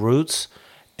tribal roots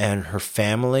and her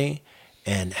family,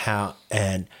 and how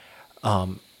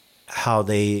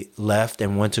they left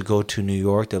and went to go to New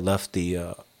York. They left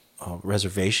the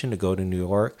reservation to go to New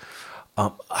York.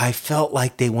 I felt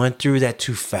like they went through that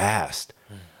too fast.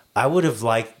 I would have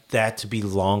liked that to be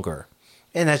longer,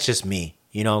 and that's just me,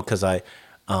 because I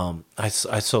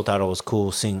so thought it was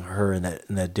cool seeing her in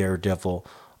that Daredevil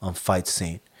fight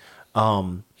scene.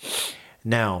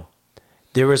 Now,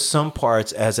 there were some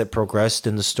parts as it progressed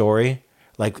in the story.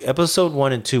 Like episode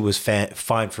 1 and 2 was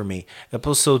fine for me.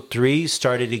 Episode 3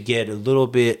 started to get a little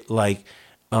bit like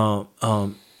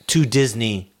too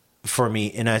Disney for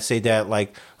me, and I say that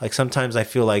like sometimes I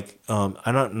feel like I'm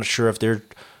not sure if they're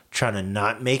trying to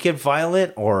not make it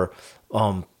violent or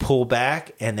pull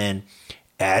back and then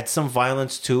add some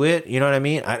violence to it. You know what I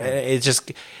mean? It's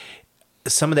just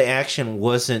some of the action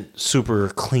wasn't super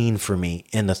clean for me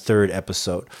in the third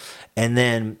episode, and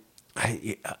then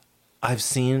I've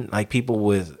seen like people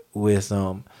with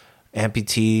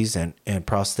amputees and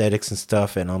prosthetics and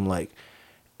stuff, and I'm like,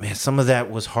 man, some of that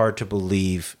was hard to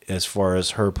believe as far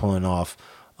as her pulling off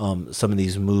some of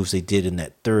these moves they did in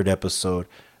that third episode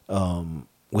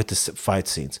with the fight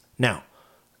scenes. Now,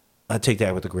 I take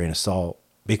that with a grain of salt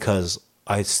because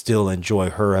I still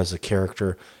enjoy her as a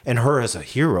character and her as a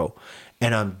hero,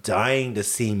 and I'm dying to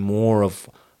see more of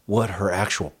what her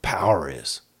actual power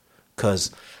is.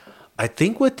 Because I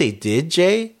think what they did,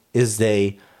 Jay, is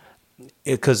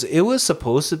because it was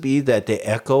supposed to be that the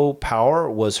Echo power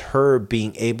was her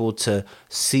being able to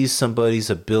see somebody's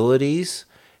abilities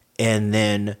and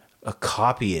then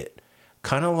copy it.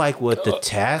 Kind of like what the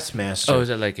Taskmaster... Oh, is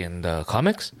that like in the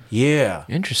comics? Yeah.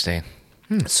 Interesting.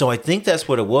 So I think that's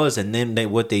what it was, and then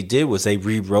what they did was they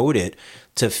rewrote it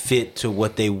to fit to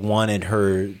what they wanted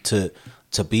her to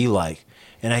be like.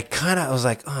 And I was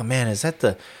like, oh man, was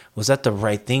that the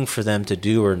right thing for them to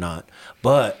do or not?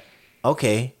 But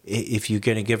okay, if you're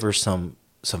gonna give her some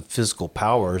physical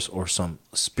powers or some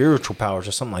spiritual powers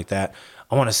or something like that,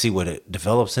 I want to see what it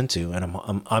develops into,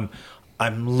 and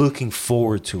I'm looking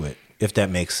forward to it, if that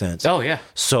makes sense. Oh yeah.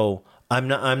 So I'm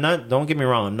not. Don't get me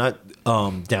wrong. I'm not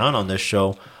down on this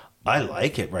show. I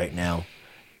like it right now,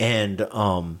 and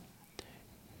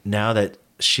now that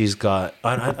she's got,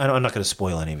 I'm not going to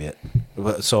spoil any of it.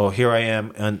 So here I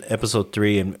am on episode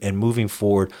 3, and moving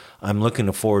forward, I'm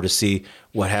looking forward to see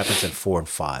what happens in 4 and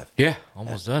 5. Yeah,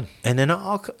 almost done. And then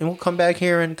we'll come back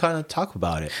here and kind of talk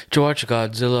about it. Did you watch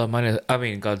Godzilla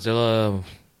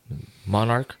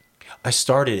Monarch? I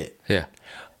started it. Yeah.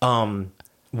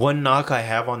 One knock I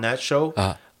have on that show,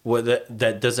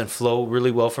 that doesn't flow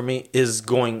really well for me, is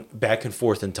going back and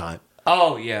forth in time.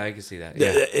 Oh, yeah, I can see that.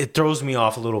 Yeah. It throws me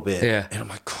off a little bit. Yeah. And I'm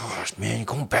like, gosh, man, you're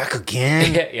going back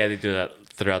again? Yeah, they do that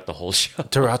throughout the whole show.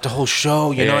 Throughout the whole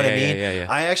show, you know what I mean? Yeah.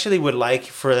 I actually would like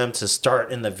for them to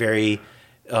start in the very...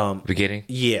 beginning?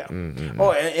 Yeah. Mm-hmm.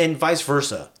 Oh, and vice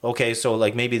versa. Okay, so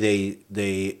like maybe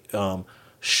they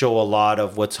show a lot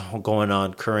of what's going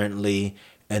on currently,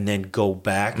 and then go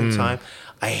back in time.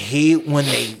 I hate when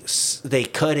they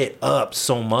cut it up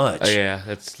so much. Oh, yeah,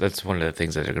 that's one of the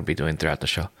things that they're going to be doing throughout the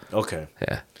show. Okay.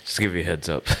 Yeah, just to give you a heads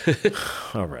up.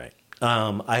 All right.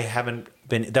 I haven't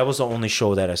been. That was the only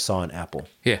show that I saw on Apple.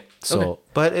 Yeah. So, Okay.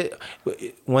 but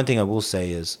one thing I will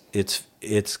say is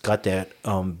it's got that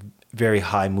very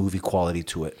high movie quality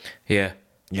to it. Yeah.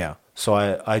 Yeah. So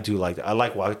I do like that. I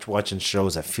like watching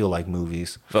shows that feel like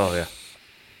movies. Oh, yeah.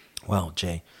 Wow,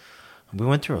 Jay, we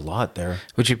went through a lot there.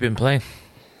 What you been playing?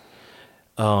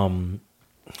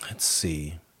 Let's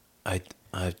see. I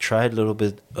tried a little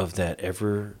bit of that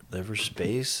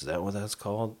Everspace. Is that what that's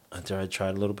called? I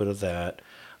tried a little bit of that.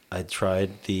 I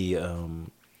tried the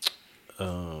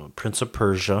Prince of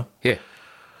Persia. Yeah.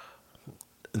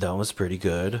 That was pretty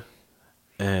good.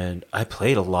 And I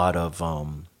played a lot of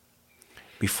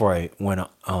before I went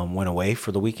away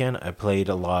for the weekend. I played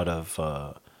a lot of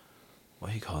what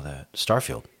do you call that?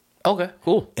 Starfield. Okay,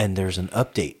 cool. And there's an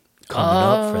update coming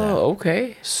up for that.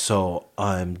 Okay. So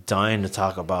I'm dying to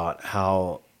talk about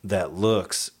how that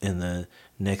looks in the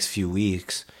next few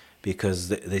weeks because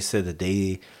they said that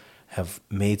they have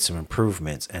made some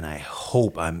improvements, and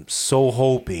I'm so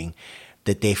hoping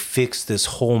that they fix this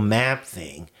whole map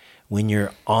thing when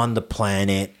you're on the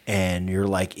planet and you're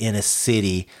like in a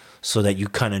city so that you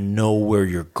kind of know where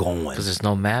you're going. Because there's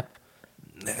no map?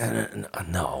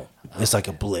 No. It's like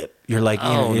a blip. You're like,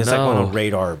 Oh, it's like one no. of those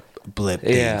radar blip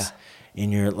things. Yeah.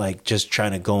 And you're like just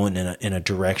trying to go in a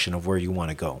direction of where you want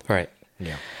to go. Right.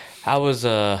 Yeah. I was,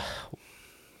 I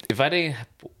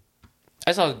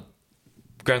saw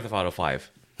Grand Theft Auto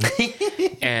 5.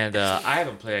 And I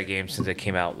haven't played a game since it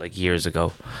came out like years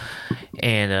ago.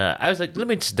 And I was like, let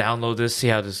me just download this, see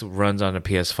how this runs on the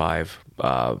PS5.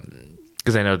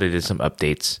 Because I know they did some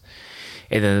updates.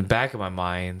 And in the back of my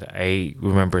mind, I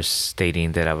remember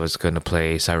stating that I was going to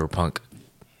play Cyberpunk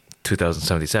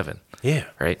 2077. Yeah.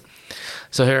 Right?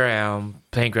 So here I am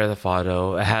playing Grand Theft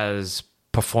Auto. It has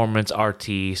performance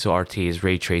RT, so RT is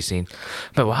ray tracing.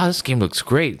 But wow, this game looks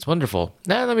great. It's wonderful.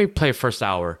 Now let me play first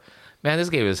hour. Man, this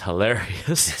game is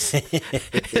hilarious.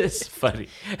 It's funny.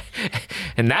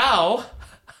 And now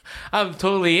I'm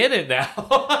totally in it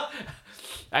now.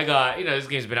 I got, this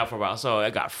game's been out for a while. So I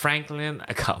got Franklin,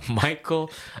 I got Michael,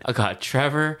 I got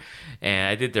Trevor, and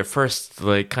I did their first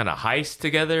like kind of heist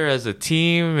together as a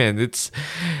team. And it's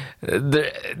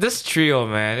this trio,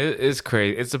 man, it's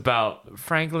crazy. It's about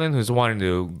Franklin, who's wanting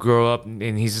to grow up,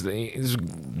 and he's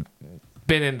been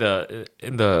in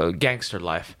the gangster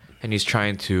life, and he's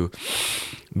trying to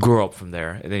grow up from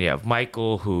there. And then you have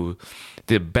Michael, who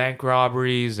did bank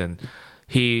robberies, and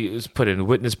he was put in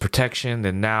witness protection,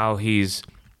 and now he's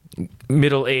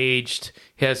middle-aged.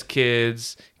 He has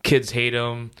kids. Kids hate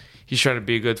him. He's trying to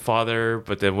be a good father,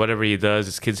 but then whatever he does,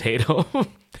 his kids hate him.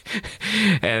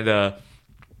 And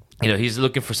he's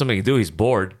looking for something to do. He's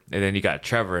bored. And then you got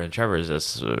Trevor, and Trevor is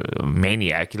this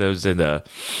maniac. He lives in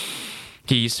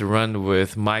he used to run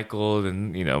with Michael,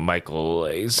 and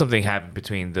Michael, something happened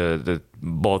between the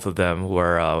both of them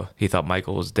where he thought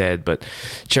Michael was dead. But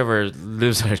Trevor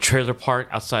lives in a trailer park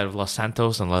outside of Los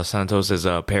Santos, and Los Santos is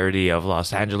a parody of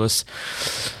Los Angeles.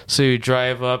 So you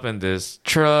drive up in this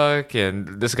truck,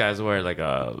 and this guy's wearing like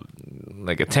a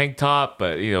tank top,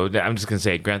 but I'm just gonna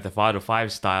say Grand Theft Auto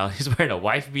 5 style. He's wearing a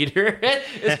wife beater.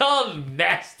 It's all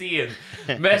nasty and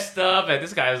messed up, and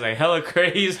this guy is like hella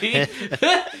crazy.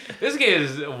 This game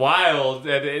is wild,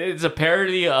 and it's a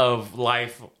parody of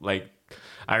life. Like,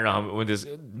 I don't know when this.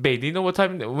 Babe, do you know what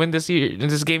time when this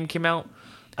game came out?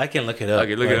 I can look it up.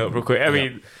 Okay, look it up real quick. I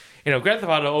mean, Grand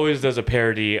Theft Auto always does a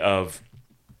parody of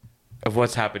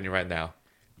what's happening right now,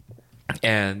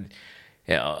 and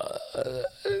the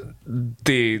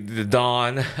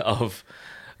dawn of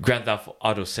Grand Theft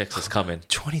Auto 6 is coming.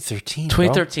 2013,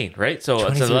 2013, right? So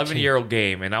it's an 2013. 11-year-old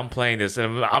game, and I'm playing this,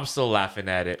 and I'm still laughing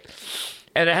at it.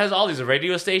 And it has all these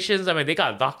radio stations. I mean, they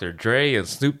got Dr. Dre and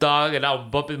Snoop Dogg, and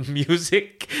I'm bumping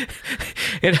music,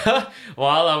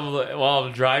 while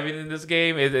I'm driving in this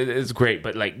game. It's great.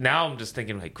 But like now, I'm just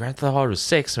thinking like Grand Theft Auto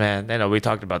 6, man. I know we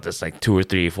talked about this like 2 or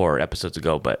 3, 4 episodes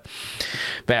ago, but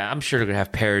man, I'm sure they're gonna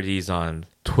have parodies on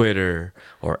Twitter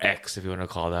or X, if you want to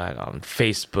call that, on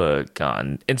Facebook,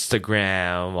 on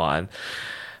Instagram,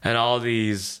 and all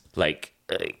these like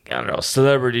I don't know,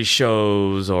 celebrity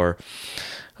shows or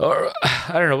I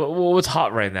don't know what's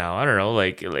hot right now. I don't know,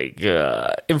 like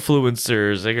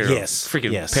influencers, like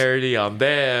freaking parody on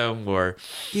them or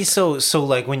so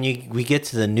like when we get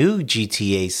to the new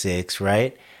GTA 6,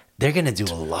 right? They're gonna do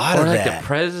a lot or of like that. the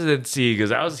presidency,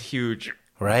 because that was huge.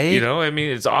 right? You know, I mean,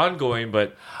 it's ongoing,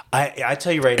 but I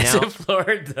tell you right it's now, in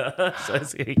Florida, so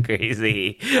it's getting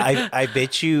crazy. I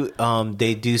bet you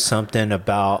they do something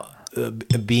about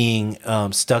being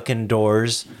stuck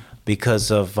indoors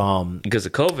because of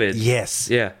COVID. yes,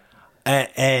 Yeah.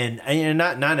 and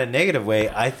not in a negative way.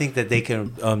 I think that they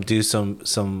can do some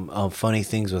funny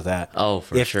things with that. Oh,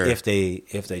 for sure. If they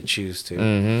choose to.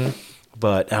 Mm-hmm.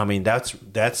 But I mean,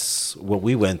 that's what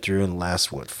we went through in the last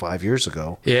 5 years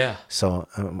ago. Yeah. So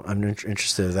I'm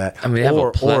interested in that. I mean, they have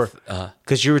or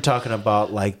because you were talking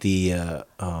about like the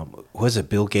was it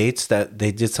Bill Gates that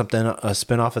they did something a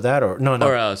spin off of that or no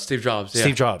Or Steve Jobs. Yeah.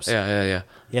 Steve Jobs. Yeah.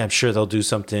 Yeah, I'm sure they'll do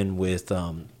something with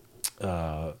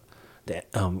what's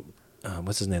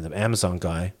his name, the Amazon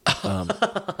guy,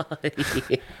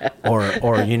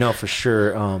 or you know for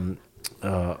sure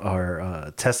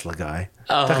our Tesla guy.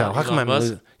 How come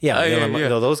Musk?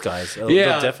 those guys.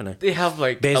 Yeah, Definitely. They have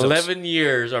like Bezos. 11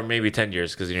 years or maybe 10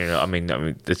 years because I mean,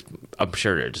 I'm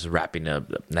sure they're just wrapping up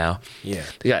now. Yeah.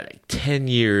 They got like 10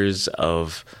 years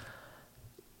of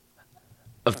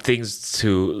things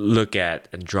to look at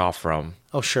and draw from.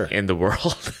 Oh, sure. In the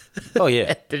world. Oh,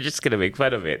 yeah. They're just gonna make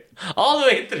fun of it all the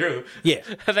way through. Yeah.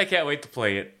 And I can't wait to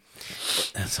play it.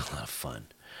 That's a lot of fun.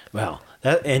 Wow.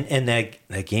 That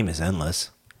game is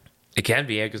endless. It can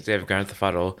be, because they have Grand Theft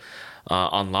Auto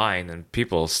online, and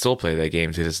people still play that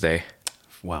game to this day.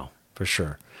 Wow, for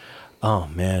sure. Oh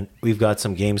man, we've got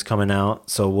some games coming out,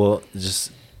 so we'll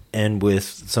just end with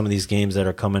some of these games that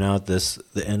are coming out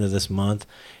the end of this month,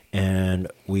 and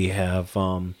we have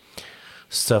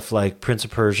stuff like Prince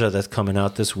of Persia that's coming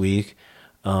out this week,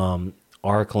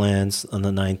 Arklands on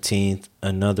the 19th,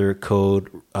 another Code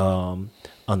on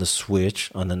the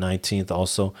Switch on the 19th,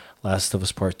 also Last of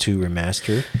Us Part 2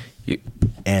 Remastered.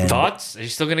 And thoughts? Are you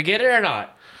still gonna get it or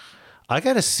not? I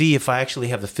gotta see if I actually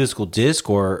have the physical disc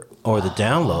or the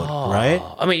download, right?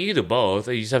 I mean, you can do both.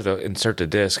 You just have to insert the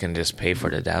disc and just pay for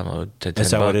the download. To $10.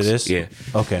 Is that what it is? Yeah.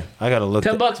 Okay, I gotta look.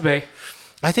 $10, babe.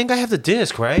 I think I have the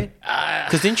disc, right?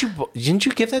 Because didn't you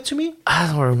give that to me?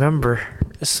 I don't remember.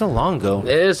 It's so long ago. It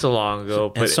is so long ago,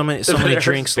 but And so many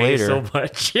drinks later. So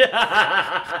much.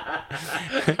 Yeah.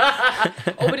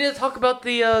 Oh, we didn't talk about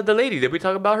the lady. Did we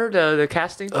talk about her? The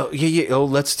casting? Oh yeah. Oh,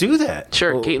 let's do that.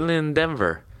 Sure, Oh, Caitlin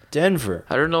Denver. Denver.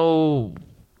 I don't know.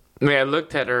 I mean, I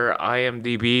looked at her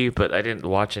IMDb, but I didn't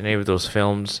watch any of those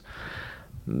films.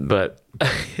 But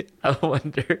I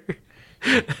wonder.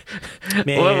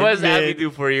 Man, what does Abby do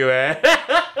for you, man?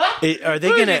 Are they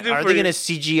gonna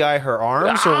CGI her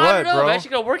arms or I what, don't know, bro? man.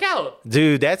 She's gonna work out.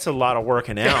 Dude, that's a lot of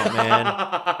working out, man.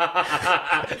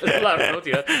 That's a lot of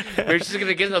protein. Maybe she's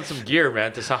gonna get on some gear,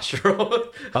 man. Testosterone.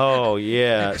 Oh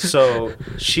yeah. So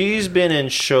she's been in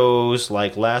shows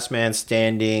like Last Man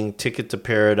Standing, Ticket to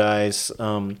Paradise,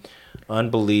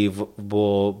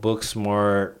 Unbelievable,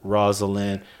 Booksmart,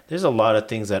 Rosalind. There's a lot of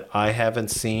things that I haven't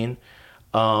seen.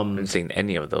 I haven't seen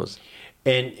any of those.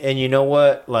 And you know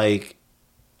what? Like,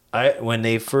 when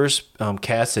they first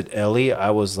casted Ellie,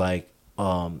 I was like,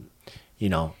 I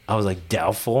was like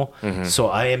doubtful. Mm-hmm. So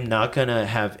I am not gonna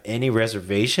have any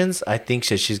reservations. I think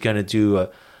that she's gonna do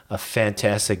a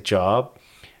fantastic job.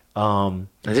 And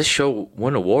this show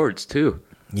won awards too.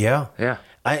 Yeah. Yeah.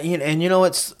 And you know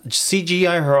what?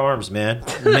 CGI her arms, man.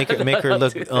 Make her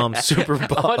look super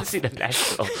buff. I want to see the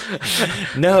natural.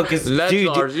 No, because dude,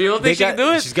 you don't think she can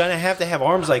do it? She's gonna have to have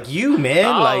arms like you, man.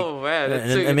 Oh man,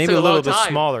 and maybe a little bit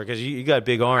smaller because you got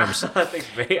big arms. Thanks,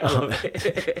 babe.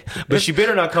 But she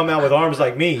better not come out with arms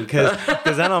like me, because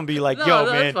then I'll be like, yo,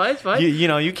 man, it's fine.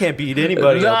 You can't beat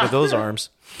anybody up with those arms.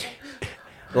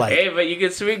 Like, hey, but you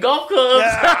can swing golf clubs.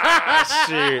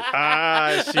 Shoot!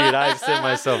 I set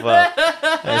myself up.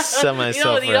 You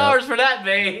don't need arms for that,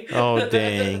 babe. Oh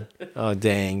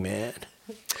dang, man.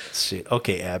 Shit.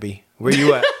 Okay, Abby, where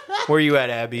you at? Abby? Where you at,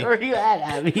 Abby?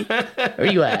 Where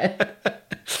you at?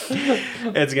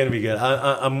 It's gonna be good.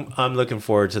 I'm looking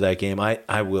forward to that game.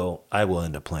 I will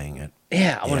end up playing it.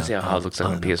 Yeah, I want to see how it looks like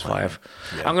on PS5.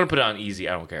 Yeah. I'm gonna put it on easy.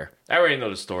 I don't care. I already know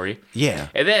the story. Yeah.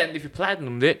 And then if you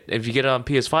platinumed it, if you get it on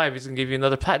PS5, it's gonna give you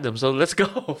another platinum. So let's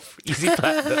go, easy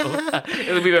platinum.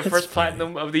 It'll be my first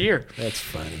platinum of the year. That's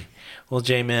funny. Well,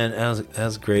 Jay, man, that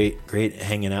was great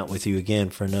hanging out with you again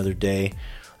for another day.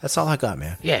 That's all I got,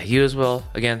 man. Yeah, you as well.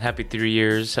 Again, happy 3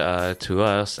 years to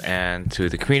us and to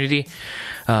the community.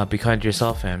 Be kind to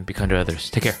yourself and be kind to others.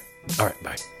 Take care. All right,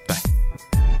 bye. Bye.